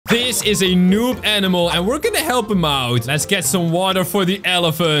This is a noob animal, and we're gonna help him out. Let's get some water for the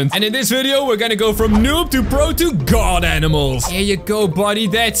elephant. And in this video, we're gonna go from noob to pro to god animals. Here you go, buddy.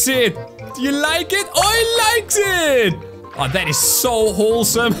 That's it. Do you like it? Oh, he likes it. Oh, that is so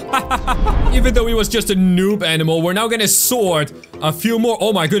wholesome. Even though he was just a noob animal, we're now gonna sort a few more.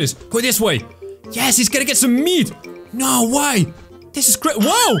 Oh my goodness. Go this way. Yes, he's gonna get some meat. No, why? This is great.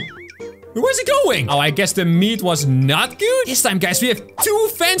 Whoa! Where's he going? Oh, I guess the meat was not good. This time, guys, we have 2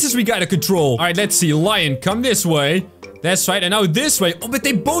 fences we gotta control. All right, let's see. Lion, come this way. That's right, and now this way. Oh, but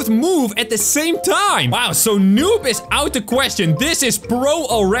they both move at the same time. Wow, so noob is out the question. This is pro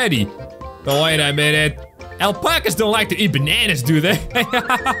already. But wait a minute. Alpacas don't like to eat bananas, do they?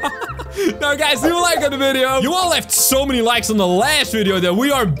 Now, guys, leave a like on the video. You all left so many likes on the last video that we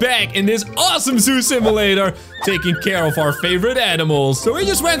are back in this awesome zoo simulator, taking care of our favorite animals. So we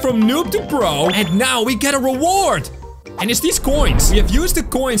just went from noob to pro, and now we get a reward. And it's these coins. We have used the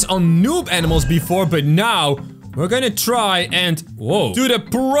coins on noob animals before, but now we're gonna try and, whoa, do the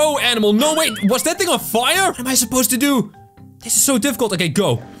pro animal. No, wait, was that thing on fire? What am I supposed to do? This is so difficult. Okay,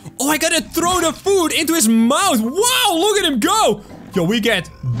 go. Oh, I gotta throw the food into his mouth. Wow, look at him go. Yo, we get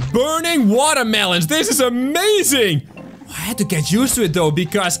burning watermelons. This is amazing. I had to get used to it though,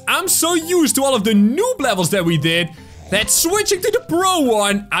 because I'm so used to all of the noob levels that we did that switching to the pro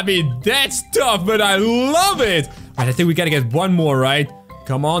one, I mean, that's tough, but I love it. Right, I think we gotta get one more, right?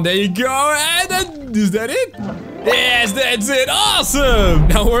 Come on, there you go. And then, is that it? Yes, that's it. Awesome.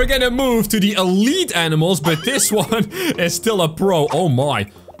 Now we're gonna move to the elite animals, but this one is still a pro. Oh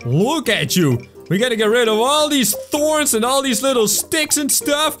my. Look at you. We gotta get rid of all these thorns and all these little sticks and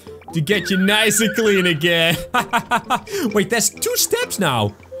stuff to get you nice and clean again. Wait, that's 2 steps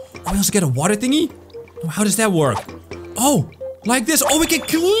now. Oh, we also get a water thingy? How does that work? Oh, like this. Oh, we can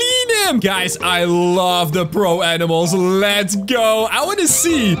clean him. Guys, I love the pro animals. Let's go. I want to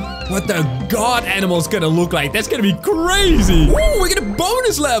see what the god animal's gonna look like. That's gonna be crazy. Ooh, we get a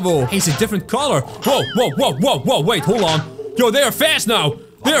bonus level. Hey, it's a different color. Whoa, whoa, whoa, whoa, whoa. Wait, hold on. Yo, they are fast now.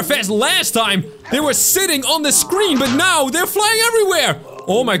 They are fast. Last time, they were sitting on the screen, but now they're flying everywhere.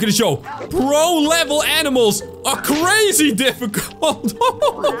 Oh my goodness, yo. Pro level animals are crazy difficult. What in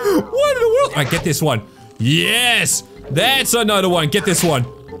the world? All right, get this one. Yes, that's another one. Get this one.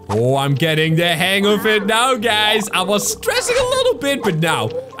 Oh, I'm getting the hang of it now, guys. I was stressing a little bit, but now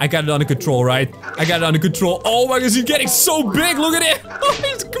I got it under control, right? I got it under control. Oh my goodness, he's getting so big. Look at it. Oh,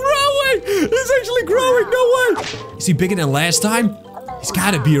 he's growing. He's actually growing. No way. Is he bigger than last time? He's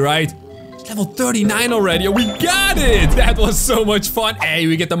gotta be, right? It's level 39 already. We got it! That was so much fun. Hey,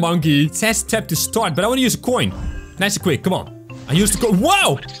 we get the monkey. It says tap to start, but I want to use a coin. Nice and quick, come on. I used the coin.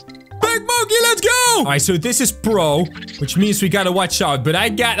 Whoa! Big monkey, let's go! Alright, so this is pro, which means we gotta watch out. But I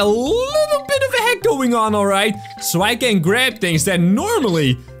got a little bit of a hack going on, alright? So I can grab things that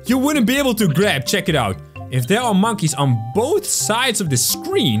normally you wouldn't be able to grab. Check it out. If there are monkeys on both sides of the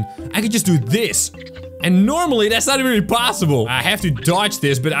screen, I could just do this. And normally, that's not really possible. I have to dodge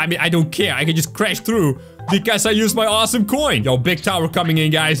this, but I mean, I don't care. I can just crash through because I used my awesome coin. Yo, big tower coming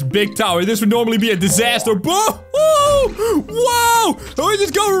in, guys. Big tower. This would normally be a disaster. Boom! Whoa! We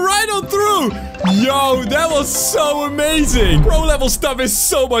just go right on through. Yo, that was so amazing. Pro level stuff is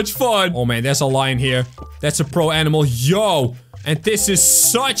so much fun. Oh, man, there's a lion here. That's a pro animal. Yo, and this is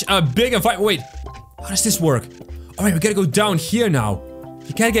such a big fight. Wait, how does this work? All right, we gotta go down here now.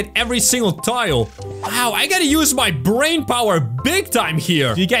 You gotta get every single tile. Wow, I gotta use my brain power big time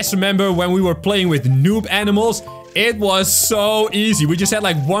here. Do you guys remember when we were playing with noob animals? It was so easy. We just had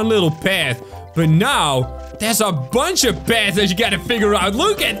like one little path. But now, there's a bunch of paths that you gotta figure out.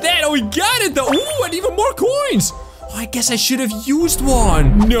 Look at that. Oh, we got it though. Ooh, and even more coins. Oh, I guess I should have used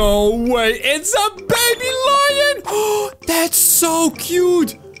one. No way. It's a baby lion. Oh, that's so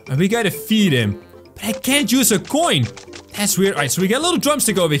cute. And we gotta feed him. But I can't use a coin. That's weird. Alright, so we got a little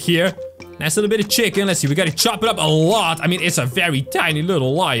drumstick over here. Nice little bit of chicken. Let's see, we gotta chop it up a lot. I mean, it's a very tiny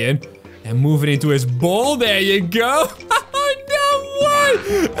little lion. And move it into his bowl. There you go. No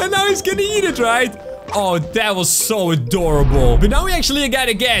way! And now he's gonna eat it, right? Oh, that was so adorable. But now we actually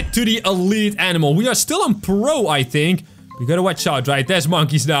gotta get to the elite animal. We are still on pro, I think. We gotta watch out, right? There's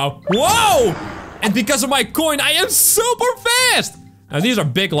monkeys now. Whoa! And because of my coin, I am super fast! Now, these are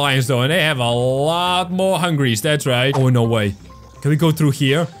big lions, though, and they have a lot more hungries. That's right. Oh, no way. Can we go through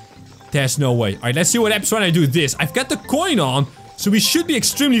here? There's no way. All right, let's see what happens when I do this. I've got the coin on, so we should be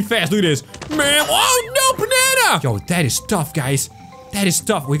extremely fast. Look at this. Man, oh, no, banana! Yo, that is tough, guys. That is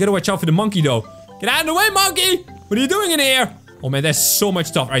tough. We gotta watch out for the monkey, though. Get out of the way, monkey! What are you doing in here? Oh, man, that's so much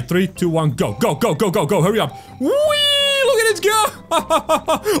stuff. All right, 3, 2, 1, go. Go, go, go, go, go. Hurry up. Whee! Look at it go!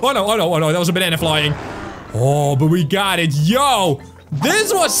 Oh, no, oh, no, oh, no. That was a banana flying. Oh, but we got it. Yo!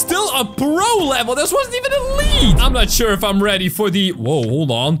 This was still a pro level. This wasn't even elite. I'm not sure if I'm ready for the... Whoa,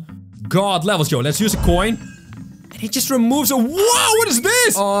 hold on. God levels. Yo, let's use a coin. And it just removes a... Whoa, what is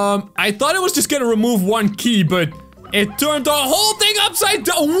this? I thought it was just gonna remove one key, but it turned the whole thing upside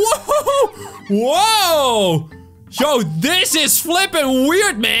down. Whoa! Whoa! Yo, this is flipping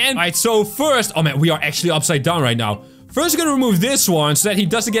weird, man. All right, so first... Oh, man, we are actually upside down right now. First, we're gonna remove this one so that he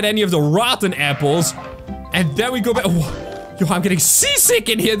doesn't get any of the rotten apples. And then we go back... Whoa. Yo, I'm getting seasick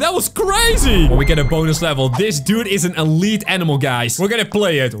in here. That was crazy. Well, we get a bonus level. This dude is an elite animal, guys. We're gonna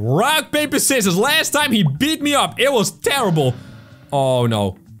play it. Rock, paper, scissors. Last time he beat me up. It was terrible. Oh,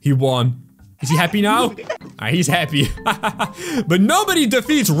 no. He won. Is he happy now? Alright, he's happy. But nobody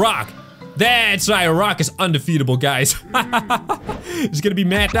defeats Rock. That's right. Rock is undefeatable, guys. He's gonna be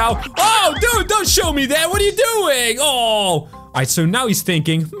mad now. Oh, dude, don't show me that. What are you doing? Oh. Alright, so now he's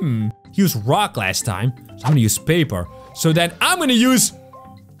thinking, he used Rock last time. So I'm gonna use paper. So then I'm gonna use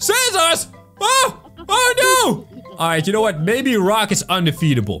scissors! Oh no! Alright, you know what? Maybe Rock is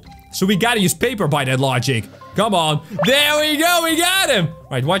undefeatable. So we gotta use paper by that logic. Come on. There we go, we got him!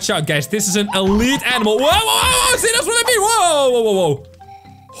 Alright, watch out, guys. This is an elite animal. Whoa, whoa, whoa, see, that's what I mean! Whoa, whoa, whoa, whoa.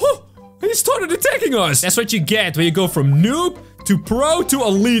 Huh, he started attacking us! That's what you get when you go from noob to pro to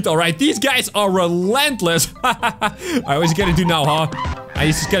elite, alright? These guys are relentless. Alright, what's he gonna do now, huh?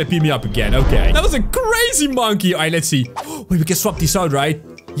 He's just gonna beat me up again, okay. That was a crazy monkey. Alright, let's see. Wait, we can swap these out, right?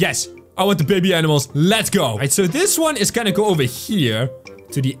 Yes. I want the baby animals. Let's go. Alright, so this one is gonna go over here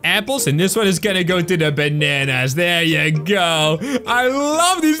to the apples, and this one is gonna go to the bananas. There you go. I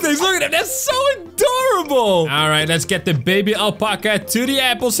love these things. Look at them. They're so adorable. Alright, let's get the baby alpaca to the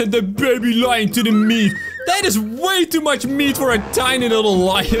apples and the baby lion to the meat. That is way too much meat for a tiny little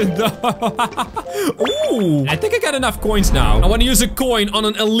lion, though. Ooh, I think I got enough coins now. I want to use a coin on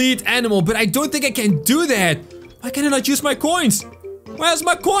an elite animal, but I don't think I can do that. Why can I not use my coins? Where's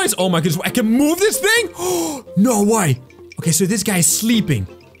my coins? Oh my goodness, I can move this thing? No way. Okay, so this guy is sleeping.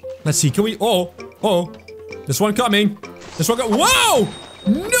 Let's see, can we... Oh, there's one coming. There's one coming. Whoa!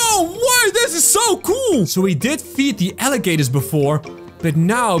 No way, this is so cool. So we did feed the alligators before. But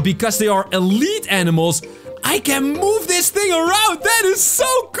now, because they are elite animals, I can move this thing around. That is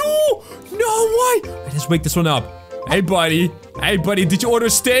so cool. No way. Let's wake this one up. Hey, buddy. Hey, buddy. Did you order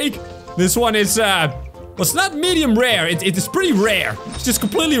steak? This one is, well, it's not medium rare. It is pretty rare. It's just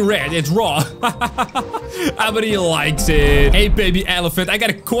completely rare. It's raw. But he likes it. Hey, baby elephant. I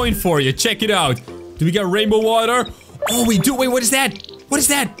got a coin for you. Check it out. Do we get rainbow water? Oh, we do. Wait, what is that? What is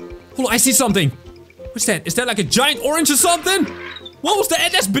that? Hold on. I see something. What's that? Is that like a giant orange or something? What was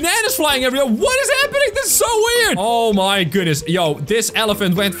that? There's bananas flying everywhere. What is happening? This is so weird. Oh my goodness. Yo, this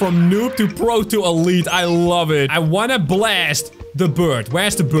elephant went from noob to pro to elite. I love it. I want to blast the bird.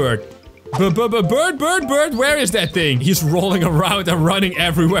 Where's the bird? Bird. Where is that thing? He's rolling around and running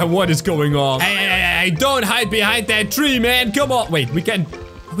everywhere. What is going on? Hey, don't hide behind that tree, man. Come on. Wait, we can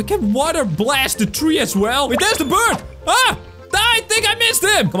water blast the tree as well. Wait, there's the bird. Ah, I think I missed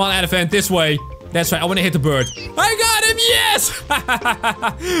him. Come on, elephant, this way. That's right, I want to hit the bird. I got him,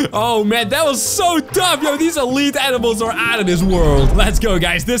 yes! Oh, man, that was so tough. Yo, these elite animals are out of this world. Let's go,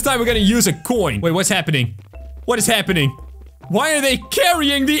 guys. This time we're gonna use a coin. Wait, what's happening? What is happening? Why are they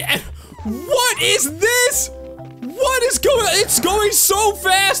carrying the... What is this? What is going... It's going so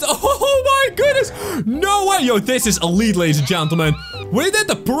fast. Oh, my goodness. No way. Yo, this is elite, ladies and gentlemen. We did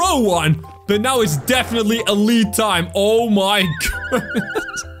the pro one, but now it's definitely elite time. Oh, my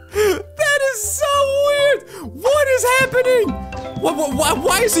goodness. That is so weird! What is happening?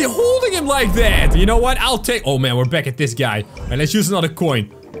 Why is he holding him like that? You know what? I'll take... Oh man, we're back at this guy. Alright, let's use another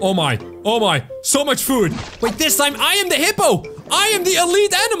coin. Oh my. So much food. Wait, this time I am the hippo. I am the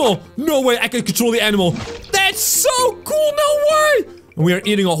elite animal. No way, I can control the animal. That's so cool, no way! And we are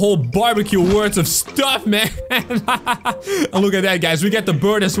eating a whole barbecue worth of stuff, man. And look at that, guys. We get the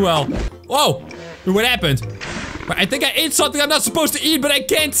bird as well. Whoa! What happened? I think I ate something I'm not supposed to eat, but I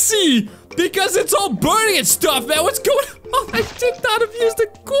can't see because it's all burning and stuff, man. What's going on? I should not have used the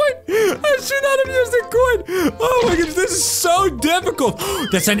coin. I should not have used the coin. Oh my goodness, this is so difficult.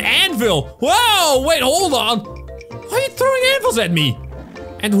 That's an anvil. Whoa, wait, hold on. Why are you throwing anvils at me?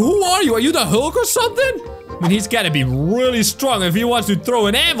 And who are you? Are you the Hulk or something? I mean, he's gotta be really strong if he wants to throw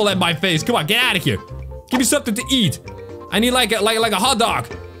an anvil at my face. Come on, get out of here. Give me something to eat. I need like a hot dog.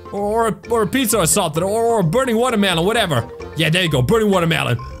 Or a pizza or something, or a burning watermelon, whatever. Yeah, there you go, burning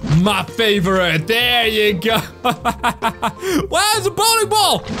watermelon. My favorite, there you go. Wow, it's a bowling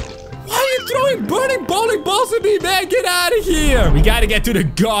ball. Why are you throwing burning bowling balls at me, man? Get out of here. We gotta get to the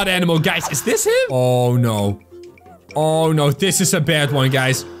god animal, guys. Is this him? Oh, no. Oh, no, this is a bad one,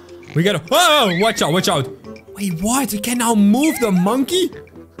 guys. We gotta... Oh, watch out, watch out. Wait, what? We can now move the monkey?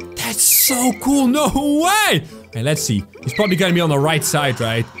 That's so cool. No way. Okay, let's see. He's probably gonna be on the right side,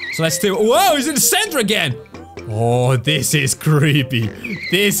 right? So let's do... Whoa, he's in the center again. Oh, this is creepy.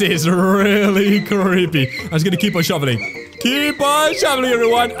 This is really creepy. I'm just gonna keep on shoveling. Keep on shoveling,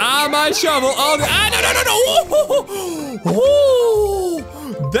 everyone. I'm on shovel all the... Ah, no. Oh,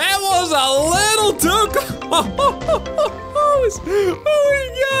 that was a little too... Oh, we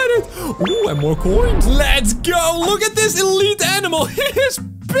got it. Ooh, and more coins. Let's go. Look at this elite animal. He's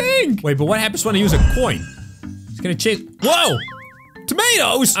pink. Wait, but what happens when I use a coin? It's gonna change... Whoa.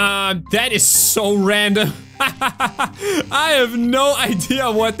 Tomatoes. That is so random. I have no idea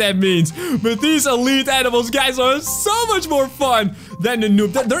what that means. But these elite animals, guys, are so much more fun than the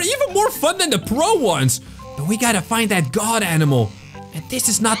noob. They're even more fun than the pro ones. But we gotta find that god animal. And this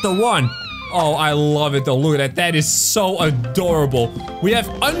is not the one. Oh, I love it though. Look at that. That is so adorable. We have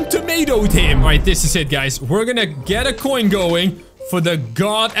untomatoed him. All right, this is it, guys. We're gonna get a coin going for the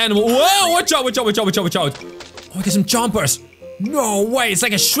god animal. Whoa, watch out, watch out, watch out, watch out, watch out. Oh, we got some chompers. No way, it's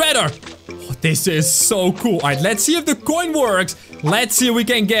like a shredder. Oh, this is so cool. All right, let's see if the coin works. Let's see if we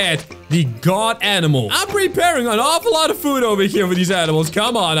can get the god animal. I'm preparing an awful lot of food over here for these animals.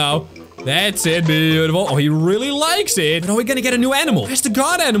 Come on now. That's it, beautiful. Oh, he really likes it. But are we gonna get a new animal? Where's the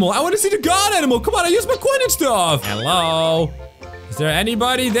god animal? I want to see the god animal. Come on, I use my coin and stuff. Hello? Is there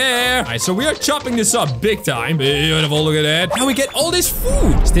anybody there? All right, so we are chopping this up big time. Beautiful, look at that. Now we get all this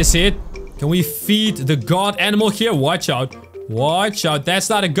food. Is this it? Can we feed the god animal here? Watch out. Watch out. That's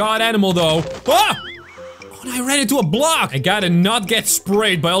not a god animal, though. Ah! Oh, I ran into a block. I gotta not get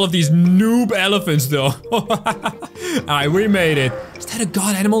sprayed by all of these noob elephants, though. Alright, we made it. Is that a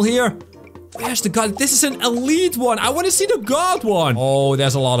god animal here? Where's the god? This is an elite one. I want to see the god one. Oh,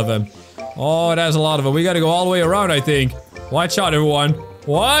 there's a lot of them. Oh, there's a lot of them. We gotta go all the way around, I think. Watch out, everyone.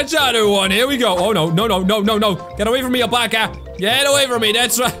 Watch out, everyone. Here we go. Oh, no. No, no, no, no, no. Get away from me, alpaca. Get away from me.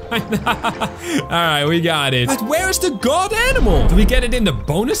 That's right. Alright, we got it. But where is the god animal? Do we get it in the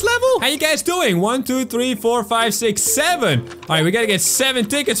bonus level? How you guys doing? 1, 2, 3, 4, 5, 6, 7. Alright, we gotta get 7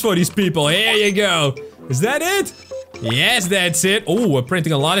 tickets for these people. Here you go. Is that it? Yes, that's it. Oh, we're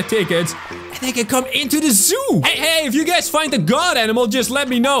printing a lot of tickets. And they can come into the zoo. Hey, if you guys find the god animal, just let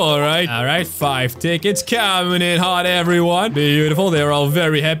me know, alright? Alright, 5 tickets coming in hot, everyone. Beautiful. They're all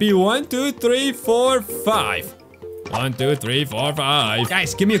very happy. 1, 2, 3, 4, 5. 1, 2, 3, 4, 5.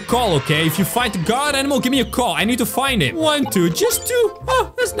 Guys, give me a call, okay? If you find the god animal, give me a call. I need to find it. 1, 2, just 2.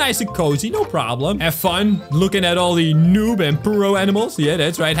 Oh, that's nice and cozy. No problem. Have fun looking at all the noob and pro animals. Yeah,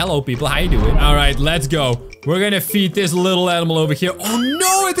 that's right. Hello, people. How you doing? All right, let's go. We're gonna feed this little animal over here. Oh,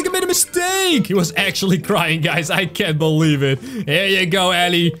 no. I think I made a mistake. He was actually crying, guys. I can't believe it. Here you go,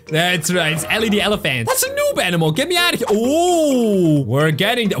 Ellie. That's right. It's Ellie the elephant. That's a noob animal. Get me out of here. Oh, we're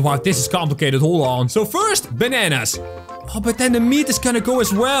getting... Wow, this is complicated. Hold on. So first, bananas. Oh, but then the meat is gonna go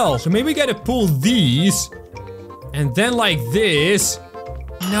as well. So maybe we gotta pull these. And then like this.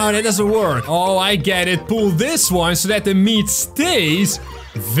 No, that doesn't work. Oh, I get it. Pull this one so that the meat stays.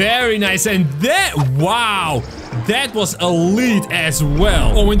 Very nice. And that, wow. That was elite as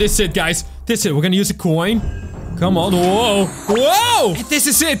well. Oh, and this is it, guys. This is it. We're gonna use a coin. Come on. Whoa. Whoa. And this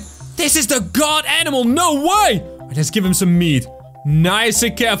is it. This is the god animal. No way. Let's give him some meat. Nice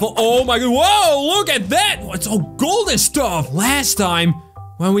and careful. Oh my god. Whoa, look at that. Oh, it's all golden stuff. Last time,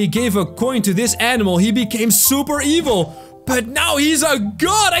 when we gave a coin to this animal, he became super evil. But now he's a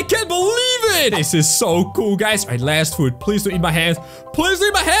god. I can't believe it. This is so cool, guys. All right, last food. Please don't eat my hand. Please don't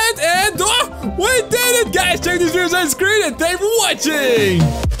eat my hand. And we did it, guys. Check this video on screen and thanks for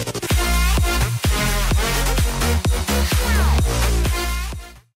watching.